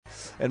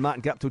And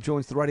Martin Guptill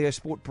joins the Radio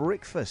Sport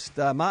Breakfast.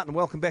 Martin,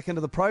 welcome back into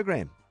the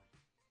program.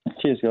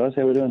 Cheers, guys.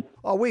 How are we doing?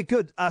 Oh, we're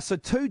good. So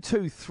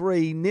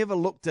 2-2-3 never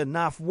looked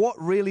enough. What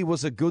really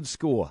was a good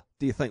score,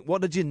 do you think?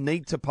 What did you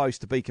need to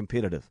post to be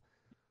competitive?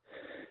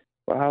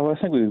 Well,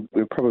 I think we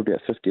were probably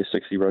about 50 or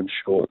 60 runs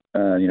short.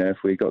 If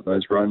we got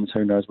those runs,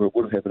 who knows what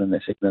would have happened in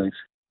that second innings.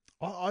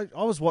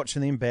 I was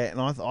watching them bat,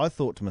 and I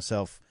thought to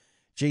myself,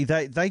 gee,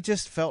 they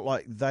just felt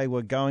like they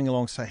were going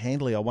along so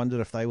handily. I wondered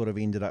if they would have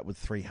ended up with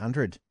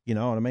 300, you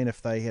know what I mean, if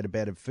they had a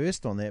batted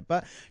first on that.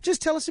 But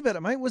just tell us about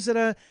it, mate. Was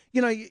it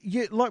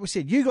like we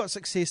said, you got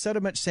success, so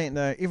did Mitch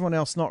Santner, everyone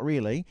else not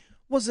really.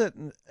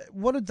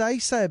 What did they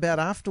say about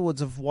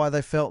afterwards of why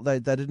they felt they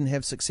didn't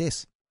have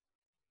success?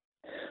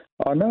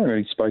 No one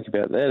really spoke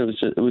about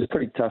that. It was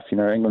pretty tough.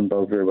 England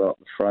bowled very well up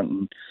the front,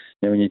 and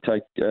when you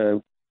take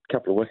a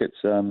couple of wickets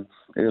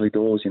early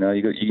doors,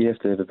 you have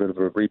to have a bit of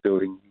a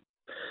rebuilding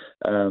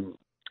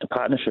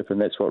partnership,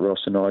 and that's what Ross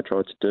and I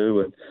tried to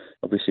do. And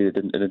obviously,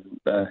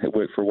 it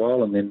worked for a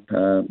while, and then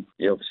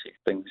obviously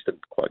things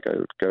didn't quite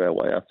go our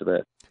way after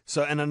that.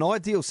 So, in an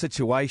ideal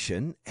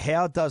situation,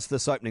 how does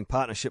this opening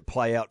partnership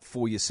play out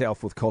for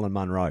yourself with Colin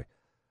Munro?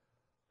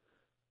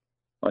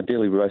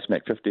 Ideally, we both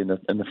smack 50 in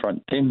the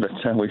front 10, but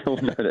we all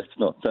know that's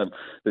not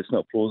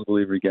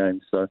plausible every game.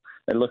 So,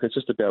 and look, it's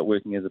just about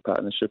working as a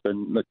partnership.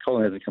 And look,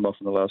 Colin hasn't come off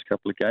in the last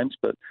couple of games,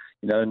 but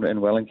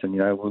in Wellington, we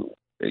don't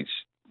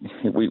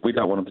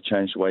want him to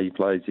change the way he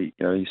plays. He's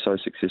so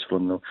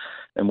successful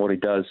in what he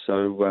does.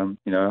 So,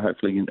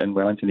 hopefully in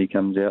Wellington he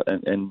comes out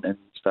and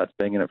starts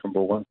banging it from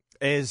ball one.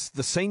 As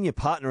the senior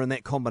partner in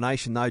that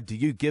combination, though, do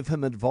you give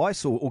him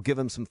advice or give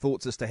him some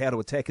thoughts as to how to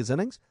attack his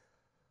innings?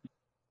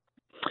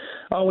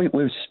 Oh, we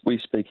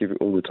speak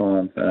all the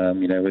time,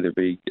 whether it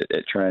be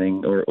at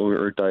training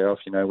or a day off.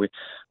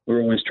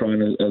 We're always trying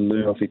to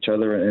learn off each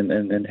other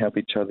and help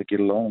each other get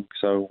along.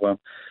 So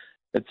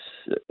it's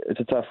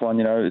a tough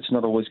one. It's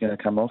not always going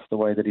to come off the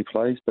way that he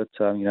plays, but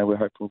we're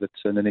hopeful that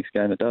in the next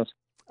game it does.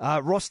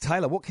 Ross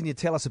Taylor, what can you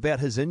tell us about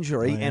his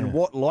injury and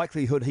what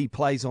likelihood he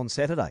plays on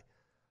Saturday?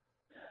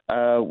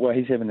 Well,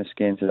 he's having a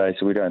scan today,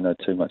 so we don't know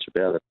too much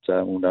about it.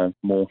 We'll know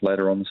more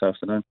later on this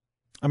afternoon.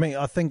 I mean,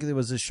 I think there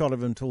was a shot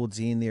of him towards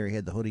the end there. He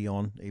had the hoodie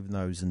on, even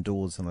though he was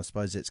indoors, and I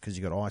suppose that's because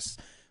you got ice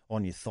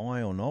on your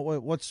thigh or not.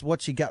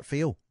 What's your gut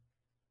feel?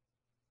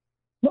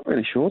 Not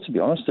really sure, to be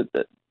honest.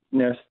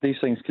 These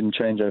things can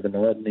change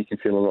overnight, and he can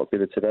feel a lot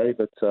better today.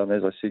 But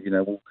as I said,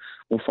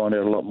 we'll find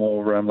out a lot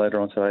more later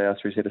on today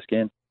after he's had a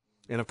scan.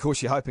 And of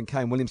course, you're hoping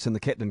Kane Williamson,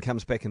 the captain,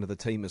 comes back into the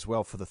team as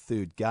well for the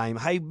third game.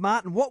 Hey,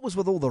 Martin, what was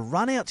with all the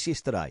run-outs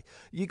yesterday?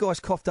 You guys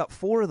coughed up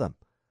 4 of them.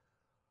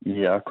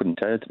 Yeah, I couldn't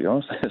tell you, to be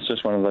honest. It's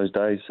just one of those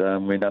days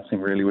where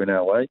nothing really went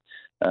our way.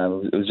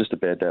 It was just a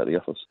bad day at the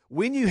office.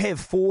 When you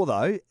have 4,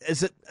 though,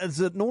 is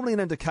it normally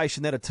an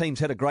indication that a team's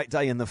had a great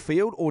day in the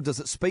field, or does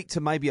it speak to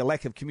maybe a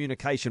lack of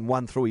communication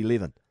 1 through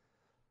 11?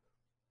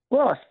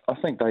 Well, I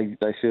think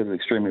they fielded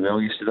extremely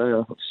well yesterday.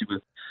 Obviously,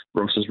 with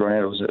Ross's run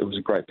out, it was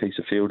a great piece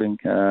of fielding,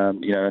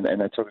 and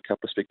they took a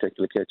couple of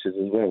spectacular catches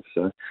as well.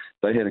 So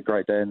they had a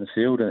great day in the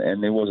field,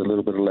 and there was a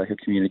little bit of lack of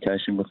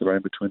communication with the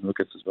rain between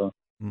wickets as well.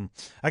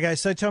 Okay,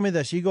 so tell me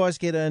this. You guys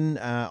get in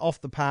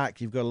off the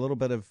park. You've got a little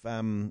bit of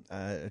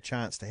a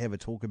chance to have a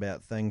talk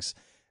about things.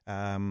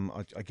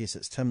 I guess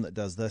it's Tim that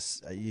does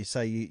this. You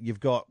say you've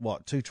got,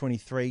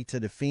 223 to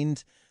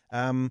defend.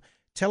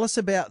 Tell us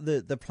about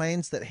the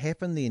plans that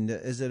happen then.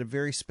 Is it a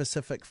very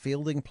specific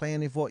fielding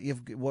plan of what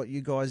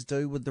you guys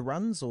do with the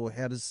runs, or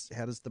how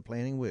does the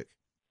planning work?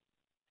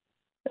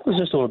 It was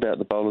just all about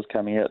the bowlers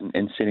coming out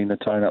and setting the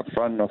tone up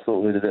front, and I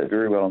thought we did that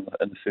very well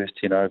in the first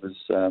 10 overs.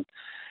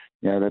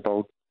 They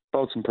bowled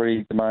some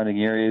pretty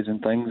demanding areas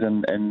and things,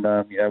 and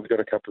we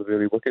got a couple of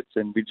early wickets,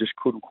 and we just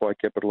couldn't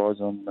quite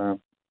capitalise on that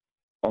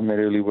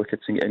early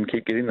wickets and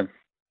keep getting them.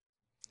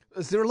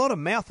 Is there a lot of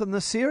mouth in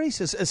this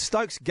series? Is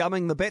Stokes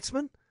gumming the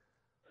batsman?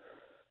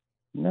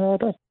 No, I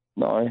don't.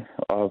 No,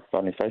 I've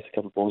only faced a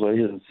couple of balls.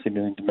 He hasn't said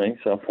anything to me,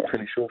 so I'm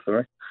pretty sure,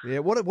 sorry. Yeah,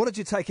 what did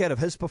you take out of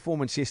his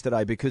performance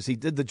yesterday? Because he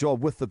did the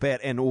job with the bat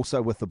and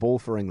also with the ball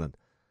for England.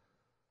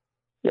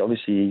 Yeah,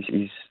 obviously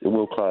he's a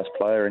world-class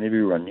player, and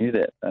everyone knew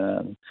that.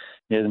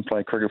 He hasn't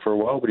played cricket for a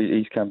while, but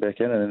he's come back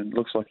in, and it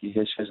looks like he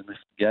hasn't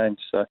left the game.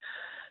 So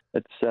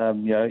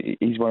it's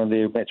he's one of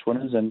their match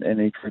winners, and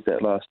he proved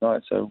that last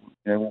night. So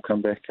we'll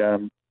come back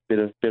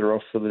better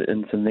off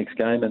into the next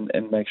game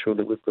and make sure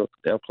that we've got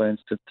our plans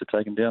to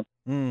take him down.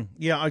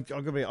 Yeah, I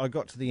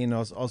got to the end. I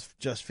was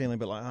just feeling a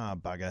bit like,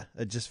 bugger.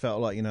 It just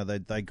felt like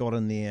they got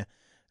in there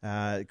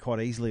quite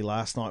easily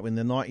last night when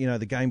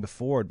the game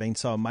before had been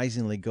so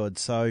amazingly good.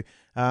 So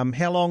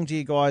how long do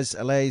you guys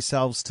allow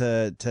yourselves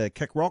to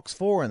kick rocks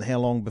for, and how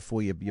long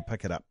before you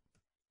pick it up?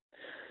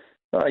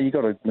 You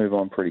got to move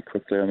on pretty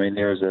quickly. I mean,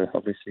 there is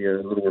obviously a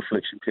little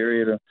reflection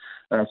period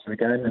after the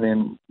game, and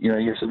then you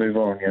have to move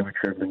on. We're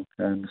travelling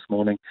this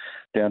morning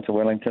down to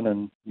Wellington,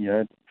 and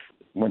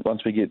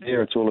once we get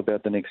there, it's all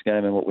about the next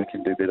game and what we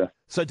can do better.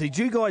 So, did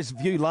you guys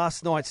view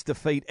last night's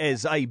defeat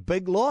as a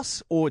big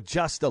loss or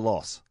just a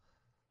loss?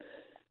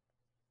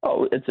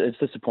 Oh, it's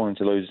disappointing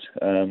to lose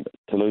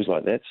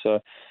like that. So,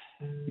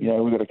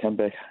 we've got to come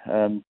back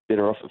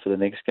better off it for the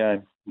next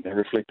game.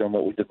 Reflect on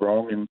what we did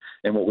wrong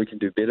and what we can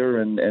do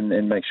better,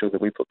 and make sure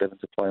that we put that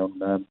into play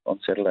on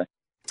Saturday.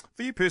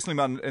 For you personally,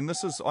 Martin, and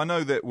this is, I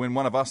know that when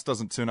one of us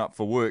doesn't turn up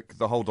for work,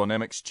 the whole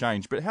dynamics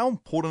change, but how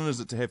important is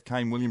it to have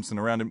Kane Williamson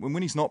around? And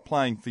when he's not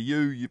playing for you,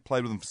 you've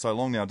played with him for so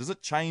long now, does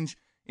it change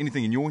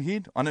anything in your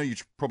head? I know you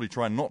probably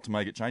try not to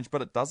make it change,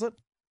 but does it?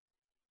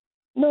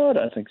 No, I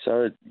don't think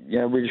so.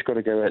 We just got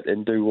to go out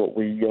and do what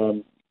we,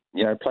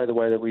 play the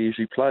way that we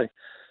usually play.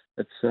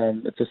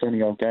 It's just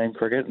only on game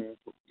cricket, and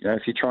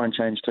if you try and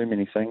change too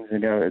many things,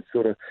 it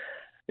sort of,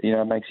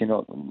 makes you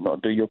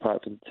not do your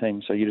part for the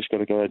team. So you just got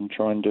to go out and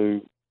try and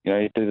do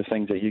the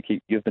things that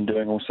you've been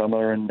doing all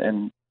summer,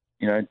 and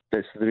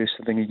that's the best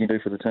thing you can do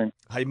for the team.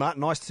 Hey,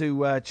 Martin, nice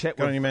to chat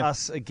with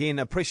us again.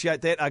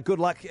 Appreciate that. Good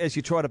luck as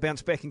you try to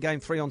bounce back in Game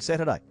 3 on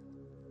Saturday.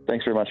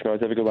 Thanks very much, guys.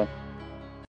 Have a good one.